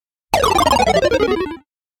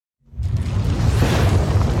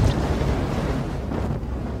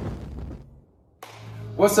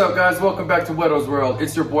What's up, guys? Welcome back to Whetto's World.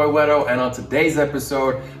 It's your boy Whetto, and on today's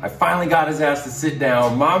episode, I finally got his ass to sit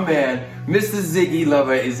down. My man, Mr. Ziggy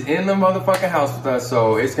Lovah, is in the motherfucking house with us,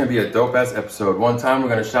 so it's gonna be a dope ass episode. One time, we're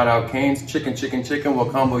gonna shout out Kane's Chicken.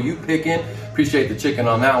 What combo you picking? Appreciate the chicken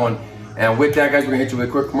on that one. And with that, guys, we're gonna hit you with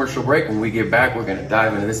a quick commercial break. When we get back, we're gonna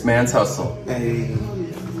dive into this man's hustle. Hey.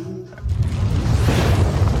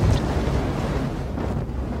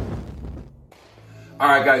 All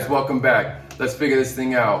right, guys, welcome back. Let's figure this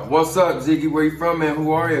thing out. What's up, Ziggy? Where you from, man? Who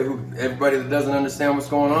are you? Everybody that doesn't understand what's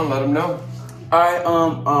going on, let them know. All right,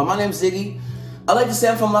 my name's Ziggy. I like to say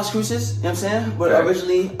I'm from Las Cruces, you know what I'm saying? But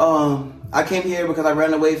originally, I came here because I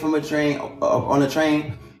ran away from a train, on a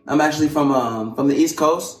train. I'm actually from the East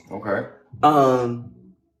Coast. Okay.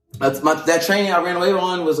 That train I ran away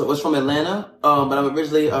on was from Atlanta, but I'm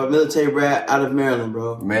originally a military brat out of Maryland,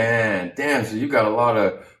 bro. Man, damn, so you got a lot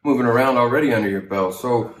of moving around already under your belt.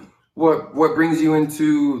 So what brings you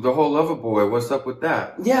into the whole Lovah Boy? What's up with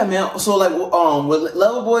that? Yeah, man. So like, with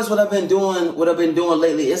Lovah Boys, what I've been doing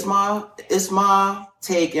lately, it's my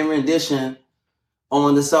take and rendition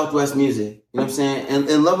on the Southwest music. You know what I'm saying? And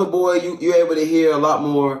in Lovah Boy, you're able to hear a lot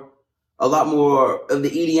more of the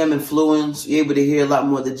EDM influence. You're able to hear a lot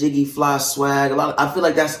more of the jiggy fly swag. I feel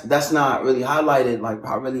like that's not really highlighted, like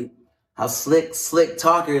how slick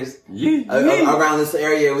talkers around this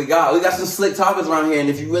area. We got some slick talkers around here, and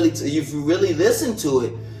if you really listen to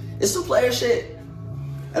it, it's some player shit.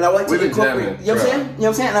 And I like to incorporate, you know what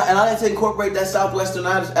I'm saying? And I like to incorporate that Southwestern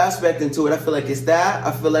aspect into it. I feel like it's that.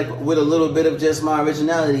 I feel like with a little bit of just my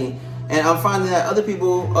originality. And I'm finding that other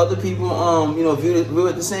people, view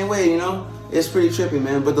it the same way. You know, it's pretty trippy,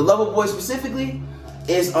 man. But the Lovah Boy specifically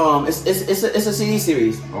is it's a CD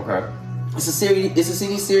series. Okay. It's a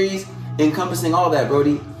CD series encompassing all that,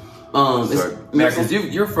 Brody. Because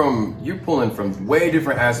you're pulling from way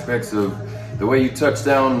different aspects of the way you touch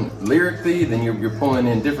down lyrically. Then you're pulling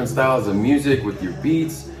in different styles of music with your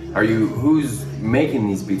beats. Who's making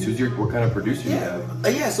these beats? What kind of producer you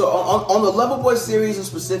have? So on the Lovah Boy series in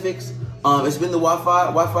specifics, it's been the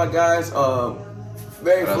Wi-Fi guys,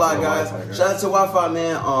 very fly guys. Shout out to Wi-Fi,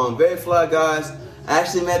 man. Very fly guys. I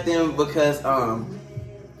actually met them because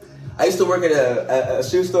I used to work at a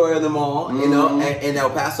shoe store in the mall, you know, in El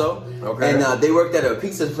Paso. Okay. And they worked at a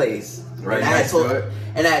pizza place. Right.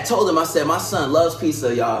 And I told them, I said, my son loves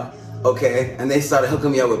pizza, y'all. Okay. And they started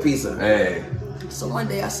hooking me up with pizza. Hey. So one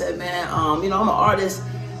day I said, man, I'm an artist.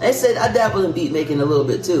 They said I dabble in beat making a little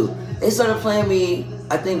bit too. They started playing me,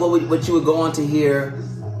 I think what you would go on to hear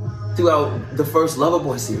throughout the first Lovah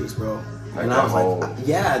Boy series, bro. And I was like,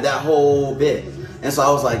 yeah, that whole bit. And so I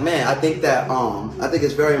was like, man, I think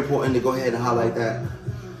it's very important to go ahead and highlight that.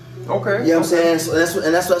 Okay. You know what I'm saying? So that's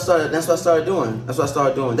what I started doing. That's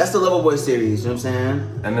the Lovah Boy series, you know what I'm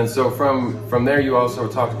saying? And then so from there you also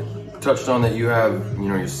touched on that you have,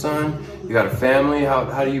 your son, you got a family.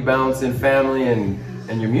 How do you balance in family and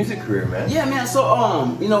your music career, man? Yeah, man. So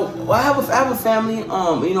I have a family.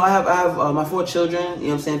 I have my 4 children. You know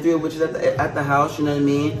what I'm saying? 3 of which is at the house. You know what I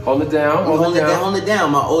mean? Hold it down. Hold it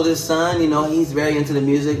down. My oldest son, he's very into the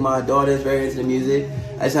music. My daughter is very into the music.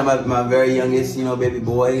 I just have my very youngest, baby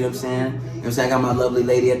boy. You know what I'm saying? You know what I'm saying? I got my lovely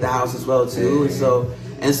lady at the house as well too.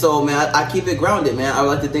 And so, man, I keep it grounded, man. I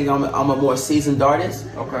like to think I'm a more seasoned artist.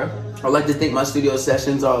 Okay. I like to think my studio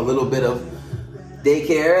sessions are a little bit of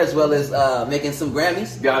daycare as well as making some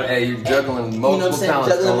Grammys. You're juggling multiple talents.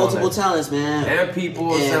 Juggling multiple talents, man. And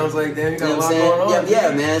people, it sounds like, damn, you got a lot going on.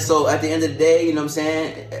 Yeah, man. So at the end of the day, you know what I'm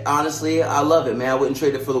saying? Honestly, I love it, man. I wouldn't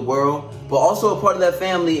trade it for the world. But also a part of that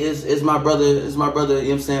family is my brother, you know what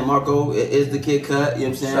I'm saying? Marco is the Kid Cut, you know what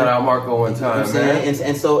I'm saying? Shout out Marco one time, you know man.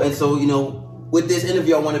 And so, with this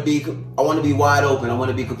interview, I want to be wide open. I want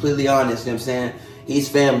to be completely honest, you know what I'm saying? He's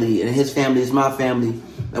family, and his family is my family,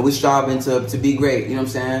 and we're striving to be great. You know what I'm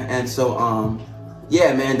saying? And so,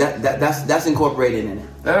 yeah, man, that's incorporated in it.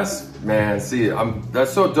 That's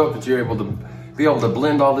so dope that you're able to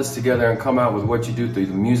blend all this together and come out with what you do through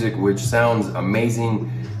the music, which sounds amazing.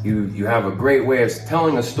 You have a great way of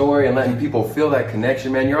telling a story and letting people feel that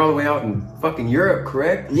connection, man. You're all the way out in fucking Europe,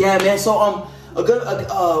 correct? Yeah, man. So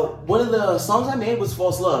one of the songs I made was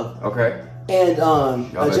 "False Love." Okay. And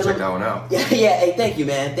y'all better check that one out. Yeah. Hey, thank you,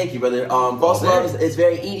 man. Thank you, brother. False Love is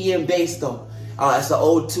very EDM based though. It's an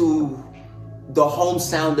ode to the home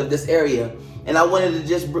sound of this area, and I wanted to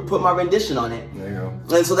just put my rendition on it. There you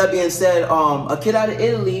go. And so that being said, a kid out of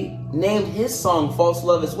Italy named his song "False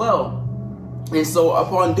Love" as well. And so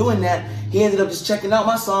upon doing that, he ended up just checking out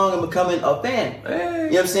my song and becoming a fan. Hey.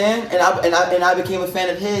 You know what I'm saying? And I became a fan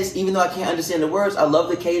of his, even though I can't understand the words. I love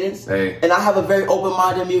the cadence. Hey. And I have a very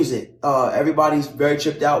open-minded music. Everybody's very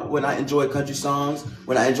tripped out when I enjoy country songs,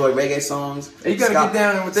 when I enjoy reggae songs. Hey, you gotta get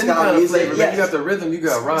down with any kind of flavor. Yes. You got the rhythm, you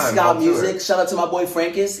got rhyme. Ska music. Shout out to my boy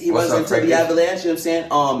Frankus. He runs into the Avalanche. You know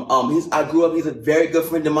what I'm saying? I grew up. He's a very good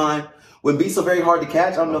friend of mine. When beats are very hard to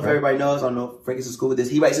catch, I don't know if everybody knows. I don't know if Frankus is cool with this.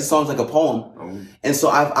 He writes his songs like a poem. Oh. And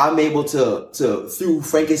so I'm able to, through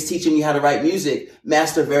Frankus teaching me how to write music,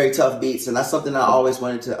 master very tough beats. And that's something I always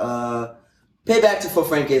wanted to, pay back for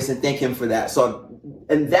Frankus and thank him for that. So,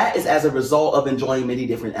 and that is as a result of enjoying many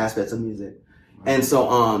different aspects of music. And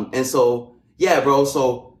so, yeah, bro.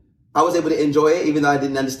 So I was able to enjoy it, even though I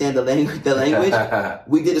didn't understand the language.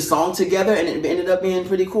 We did a song together and it ended up being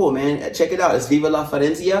pretty cool, man. Check it out. It's Viva La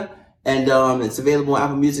Florencia. And it's available on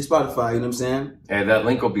Apple Music, Spotify, you know what I'm saying? And that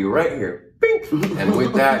link will be right here. And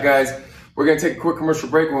with that, guys, we're going to take a quick commercial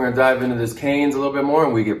break. We're going to dive into this Canes a little bit more.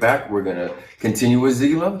 And when we get back, we're going to continue with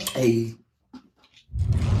Ziggy Lovah. Hey.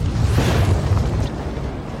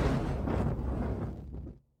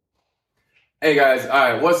 Hey, guys.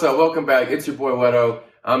 All right, what's up? Welcome back. It's your boy, Whetto.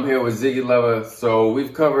 I'm here with Ziggy Lovah. So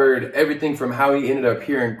we've covered everything from how he ended up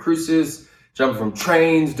here in Cruces, jumping from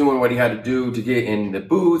trains, doing what he had to do to get in the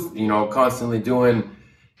booth, you know, constantly doing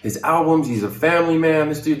his albums. He's a family man.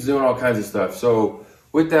 This dude's doing all kinds of stuff. So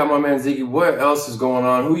with that, my man Ziggy, what else is going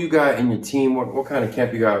on? Who you got in your team? What kind of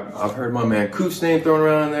camp you got? I've heard my man Koof's name thrown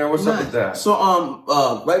around in there. What's up with that? So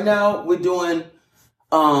right now we're doing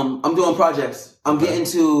I'm doing projects. I'm getting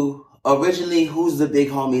to originally who's the big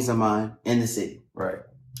homies of mine in the city. Right.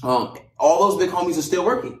 All those big homies are still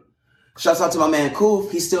working. Shouts out to my man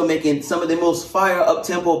Koof. He's still making some of the most fire up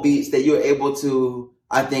tempo beats that you're able to,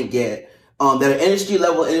 I think, get that are industry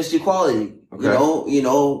level, industry quality. Okay. You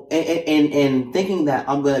know, and thinking that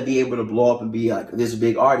I'm gonna be able to blow up and be like this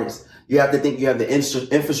big artist, you have to think you have the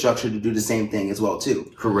infrastructure to do the same thing as well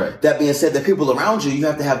too. Correct. That being said, the people around you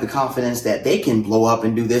have to have the confidence that they can blow up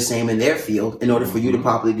and do the same in their field in order for you to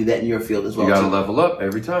properly do that in your field as well. You gotta level up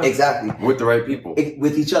every time. Exactly. With the right people.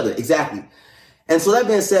 With each other. Exactly. And so that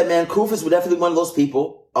being said, man, Koof is definitely one of those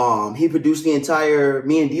people. He produced the entire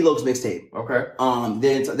me and D-Lokes mixtape. Okay.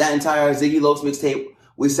 That entire Ziggy Lokes mixtape.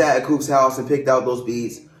 We sat at Koof's house and picked out those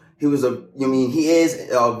beats. He is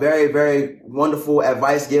a very, very wonderful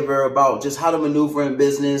advice giver about just how to maneuver in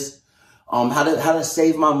business, how to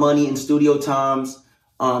save my money in studio times,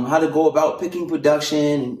 how to go about picking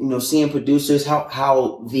production, you know, seeing producers,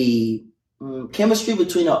 how the chemistry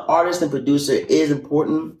between an artist and producer is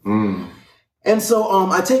important. And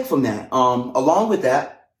so, I take from that. Along with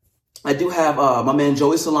that, I do have, my man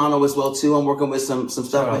Joey Solano as well, too. I'm working with some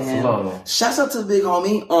stuff with him. Shouts out to the big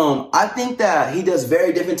homie. I think that he does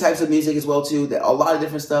very different types of music as well, too. That a lot of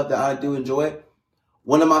different stuff that I do enjoy.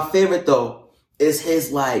 One of my favorite, though, is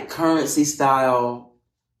his, like, Currency style,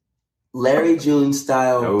 Larry June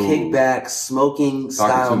style, kickback, smoking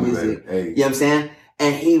style music. Hey. You know what I'm saying?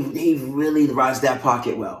 And he really rides that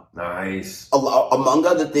pocket well. Nice. Among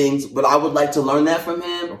other things, but I would like to learn that from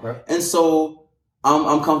him. Okay. And so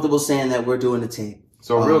I'm comfortable saying that we're doing a team.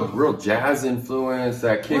 So real jazz influence,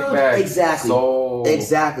 that kickback, exactly, soul.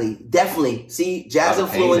 Exactly. Definitely. See, jazz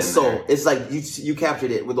influence soul. It's like you captured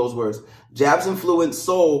it with those words. Jazz influence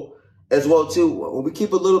soul as well too. We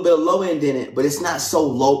keep a little bit of low end in it, but it's not so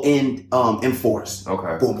low end enforced.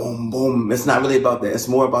 Okay. Boom, boom, boom. It's not really about that. It's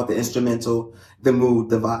more about the instrumental, the mood,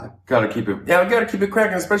 the vibe. Gotta keep it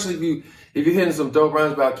cracking, especially if you're hitting some dope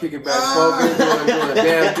rhymes about kicking back, smoking, doing a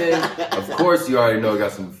damn thing. Of course, you already know you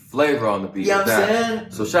got some flavor on the beat. You know what I'm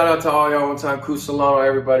saying? So shout out to all y'all one time, Koof's Solano,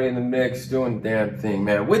 everybody in the mix doing the damn thing,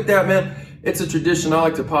 man. With that, man, it's a tradition. I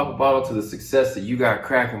like to pop a bottle to the success that you got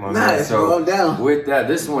cracking, my man. So I'm down. With that,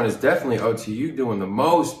 this one is definitely to you doing the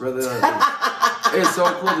most, brother. It's so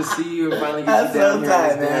cool to see you and finally get you down here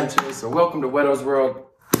in this damn chair. So welcome to Whetto's World.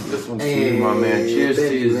 This one's to you, my man. Cheers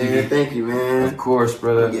to you, Ziggy. Thank you, man. Of course,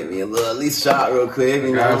 brother. Give me a little, at least shot real quick.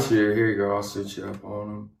 I got you. Here you go. I'll switch you up on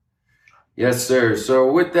them. Yes, sir.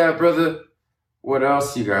 So with that, brother, what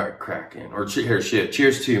else you got cracking? Or cheers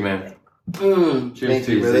to you, man. Cheers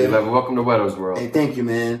to you, Ziggy Lovah. Welcome to Whetto's World. Hey, thank you,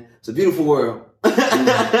 man. It's a beautiful world.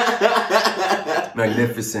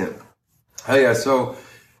 Magnificent. Oh yeah. So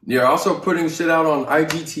you're also putting shit out on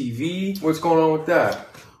IGTV. What's going on with that?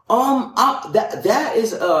 That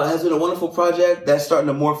is has been a wonderful project that's starting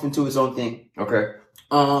to morph into its own thing. Okay.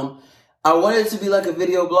 I wanted it to be like a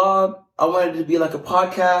video blog. I wanted it to be like a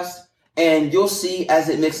podcast, and you'll see as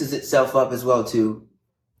it mixes itself up as well too.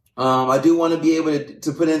 I do want to be able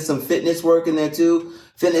to put in some fitness work in there too.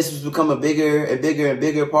 Fitness has become a bigger and bigger and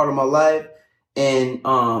bigger part of my life. and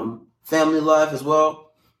family life as well.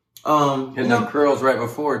 Hitting them curls right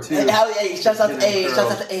before too. Hey, shouts out to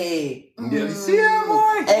A. Yeah, you see that,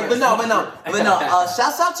 boy? Hey, but no.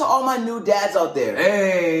 Shouts out to all my new dads out there.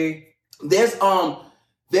 Hey, I'm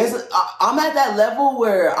at that level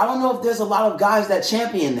where I don't know if there's a lot of guys that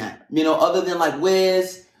champion that. Other than like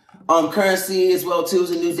Wiz, Currency as well too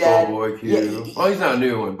is a new dad. Boy Q. Yeah, well, he's not a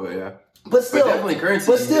new one, but yeah. But still, definitely Currency.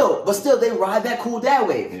 But still, they ride that cool dad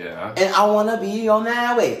wave. Yeah. And I want to be on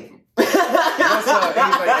that wave. New pops,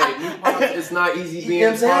 it's not easy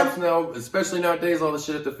being pops now, especially nowadays. All the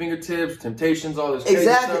shit at the fingertips, temptations, all this crazy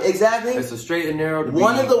stuff. Exactly. It's a straight and narrow.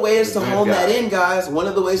 One of the ways to hone that in, guys. One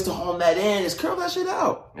of the ways to hone that in is curl that shit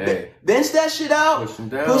out. Hey. Bench that shit out. Push them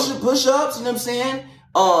down. Push ups. You know what I'm saying?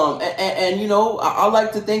 I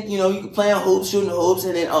like to think you can play on hoops, shooting hoops,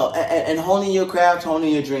 and then and honing your craft,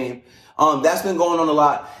 honing your dream. That's been going on a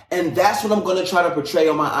lot, and that's what I'm gonna try to portray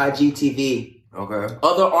on my IGTV. Okay.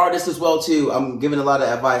 Other artists as well too. I'm giving a lot of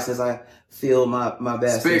advice as I feel my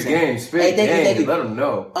best. Spit game. Thank you. Let them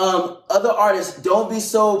know. Other artists, don't be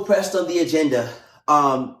so pressed on the agenda.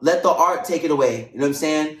 Let the art take it away. You know what I'm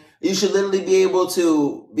saying? You should literally be able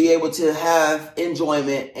to have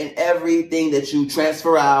enjoyment in everything that you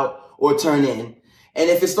transfer out or turn in. And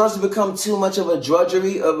if it starts to become too much of a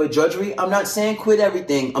drudgery, I'm not saying quit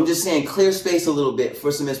everything. I'm just saying clear space a little bit for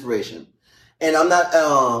some inspiration. And I'm not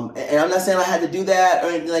saying I had to do that or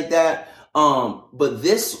anything like that. But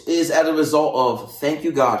this is as a result of, thank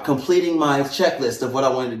you God, completing my checklist of what I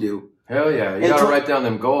wanted to do. Hell yeah. You gotta write down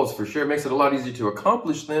them goals for sure. It makes it a lot easier to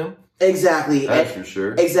accomplish them. Exactly. That's for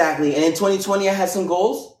sure. Exactly. And in 2020, I had some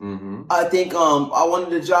goals. Mm-hmm. I think, I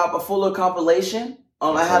wanted to drop a fuller compilation.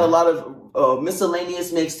 I had a lot of,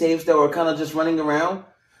 miscellaneous mixtapes that were kind of just running around.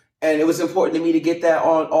 And it was important to me to get that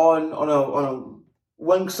on a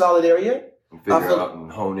one solid area. Figure out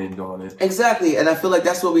and hone in on it. Exactly. And I feel like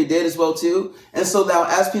that's what we did as well too. And so now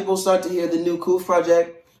as people start to hear the new Koof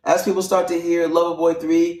project, as people start to hear Lovah Boy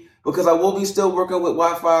 3, because I will be still working with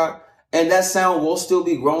Wi-Fi and that sound will still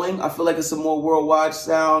be growing. I feel like it's a more worldwide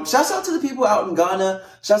sound. Shouts out to the people out in Ghana.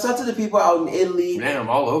 Shouts out to the people out in Italy. Man, I'm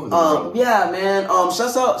all over the world. Yeah, man.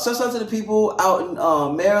 Shouts out to the people out in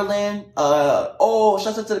Maryland.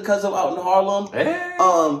 Shouts out to the cousin out in Harlem. Hey.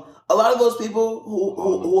 A lot of those people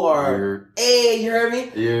who are, hey, you heard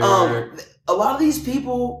me? Yeah. A lot of these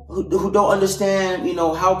people who don't understand,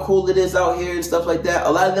 how cool it is out here and stuff like that.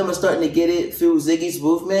 A lot of them are starting to get it through Ziggy's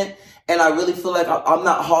movement. And I really feel like I'm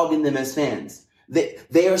not hogging them as fans.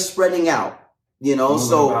 They are spreading out,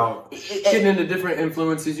 so. Getting into different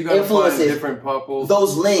influences. You gotta find different popples.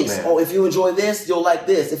 Those links. Man. Oh, if you enjoy this, you'll like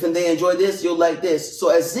this. If they enjoy this, you'll like this. So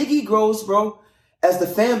as Ziggy grows, bro, as the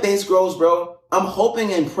fan base grows, bro, I'm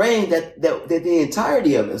hoping and praying that the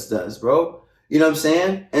entirety of us does, bro. You know what I'm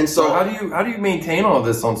saying? And so how do you maintain all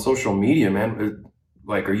this on social media, man?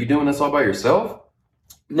 Like, are you doing this all by yourself?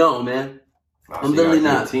 No, man. I'm literally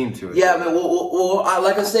not. A team to it. Yeah, man. Well,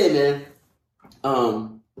 like I say, man. I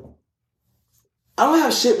don't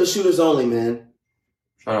have shit but shooters only, man.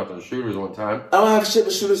 Shout out to the shooters one time. I don't have shit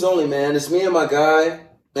but shooters only, man. It's me and my guy,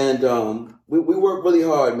 and we work really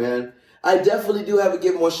hard, man. I definitely do have to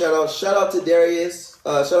give more shout outs. Shout out to Darius.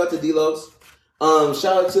 Shout out to D-Los.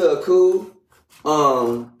 Shout out to Aku.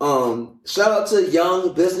 Shout out to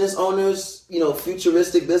young business owners,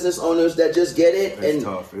 futuristic business owners that just get it. It's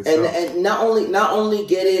tough. And not only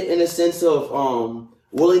get it in a sense of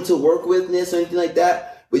willing to work withness or anything like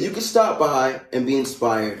that, but you can stop by and be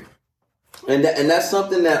inspired. And that's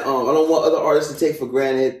something that I don't want other artists to take for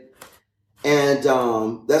granted. And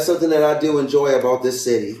that's something that I do enjoy about this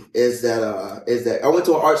city is that I went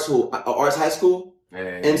to an arts high school.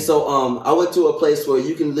 Hey. And so I went to a place where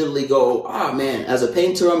you can literally go, man, as a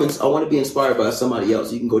painter, I want to be inspired by somebody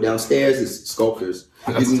else. You can go downstairs, it's sculptors.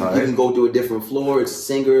 You can go to a different floor, it's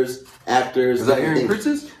singers, actors. Is that here in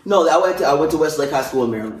Princess? No, I went to Westlake High School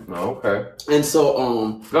in Maryland. Oh, okay. And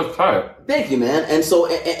so that's tight. Thank you, man. And so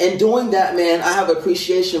in doing that, man, I have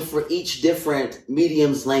appreciation for each different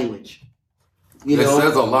medium's language. It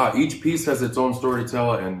says a lot. Each piece has its own story to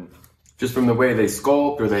tell, and just from the way they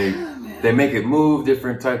sculpt or they make it move,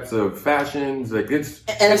 different types of fashions. Like it's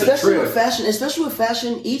especially with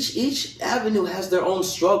fashion, each avenue has their own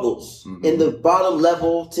struggles in the bottom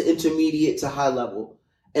level to intermediate to high level.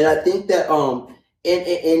 And I think that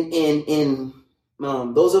in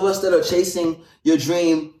those of us that are chasing your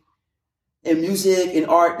dream in music, in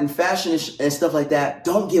art, and fashion and stuff like that,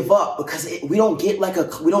 don't give up because we don't get like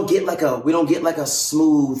a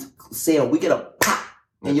smooth sale. We get a pop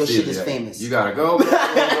and your shit is famous. You gotta go.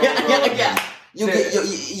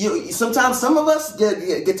 Yeah. Sometimes some of us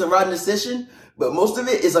get to ride in the session, But most of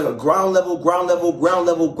it is like a ground level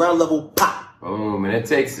pop. Boom, and it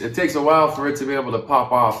takes a while for it to be able to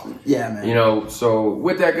pop off. Yeah, man. You know, so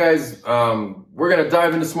with that, guys, we're gonna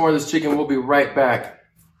dive into some more of this chicken. We'll be right back.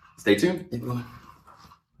 Stay tuned. Keep going.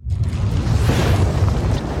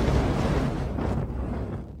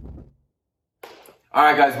 All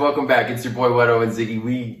right, guys, welcome back. It's your boy Whetto and Ziggy.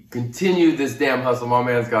 We continue this damn hustle. My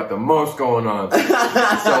man's got the most going on.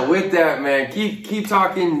 So with that, man, keep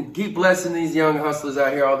talking, keep blessing these young hustlers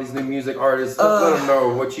out here, all these new music artists. Let them know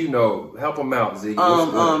what you know. Help them out,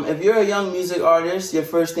 Ziggy. If you're a young music artist, your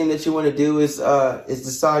first thing that you want to do is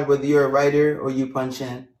decide whether you're a writer or you punch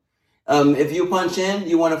in. If you punch in,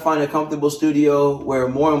 you want to find a comfortable studio where,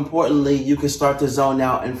 more importantly, you can start to zone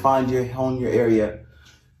out and find your area.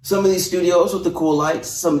 Some of these studios with the cool lights,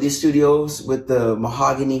 some of these studios with the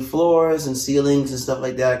mahogany floors and ceilings and stuff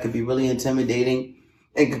like that can be really intimidating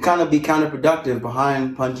and can kind of be counterproductive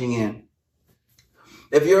behind punching in.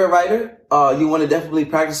 If you're a writer, you want to definitely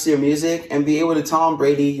practice your music and be able to Tom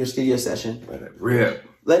Brady your studio session. Let it rip.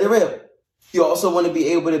 Let it rip. You also want to be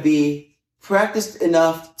able to be practiced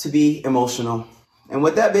enough to be emotional. And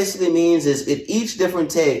what that basically means is at each different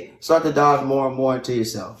take, start to dive more and more into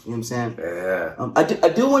yourself. You know what I'm saying? Yeah. I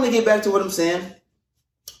do want to get back to what I'm saying.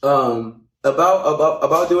 About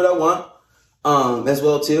do what I want. As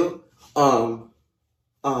well too. I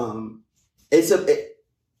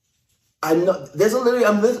know there's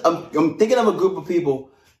I'm thinking of a group of people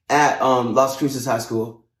at Las Cruces High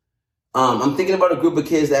School. I'm thinking about a group of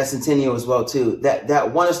kids at Centennial as well too.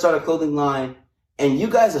 That want to start a clothing line, and you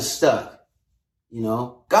guys are stuck. You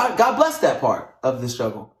know, God bless that part of the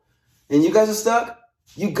struggle. And you guys are stuck.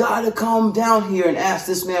 You gotta come down here and ask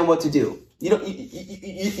this man what to do.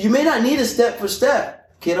 You may not need a step for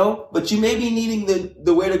step, kiddo, but you may be needing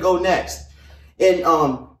the where to go next. And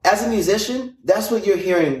as a musician, that's what you're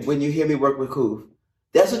hearing when you hear me work with Kuv.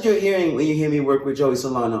 That's what you're hearing when you hear me work with Joey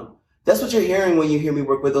Solano. That's what you're hearing when you hear me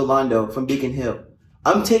work with Orlando from Beacon Hill.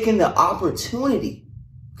 I'm taking the opportunity,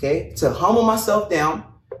 okay, to humble myself down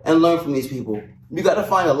and learn from these people. You got to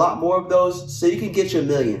find a lot more of those so you can get your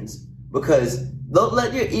millions, because don't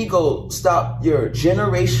let your ego stop your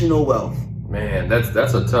generational wealth. Man,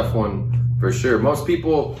 that's a tough one for sure. Most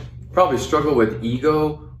people probably struggle with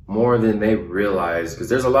ego more than they realize, because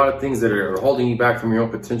there's a lot of things that are holding you back from your own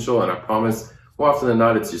potential. And I promise, more often than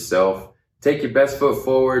not, it's yourself. Take your best foot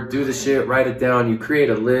forward, do the shit, write it down. You create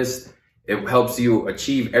a list. It helps you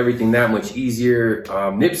achieve everything that much easier.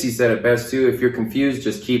 Nipsey said it best too. If you're confused,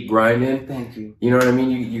 just keep grinding. Thank you. You know what I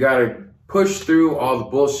mean? You got to push through all the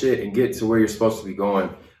bullshit and get to where you're supposed to be going.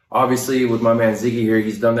 Obviously, with my man Ziggy here,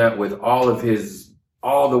 he's done that with all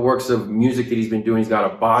the works of music that he's been doing. He's got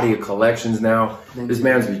a body of collections now. This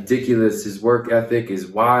man's ridiculous. His work ethic is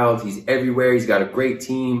wild. He's everywhere. He's got a great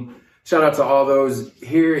team. Shout out to all those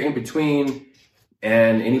here in between.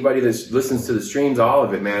 And anybody that listens to the streams, all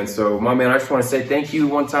of it, man. So, my man, I just want to say thank you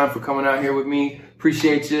one time for coming out here with me.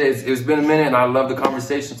 Appreciate you. It's been a minute, and I love the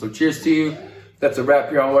conversation. So, cheers to you. That's a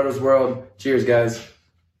wrap here on Whetto's World. Cheers, guys.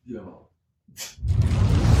 Yo.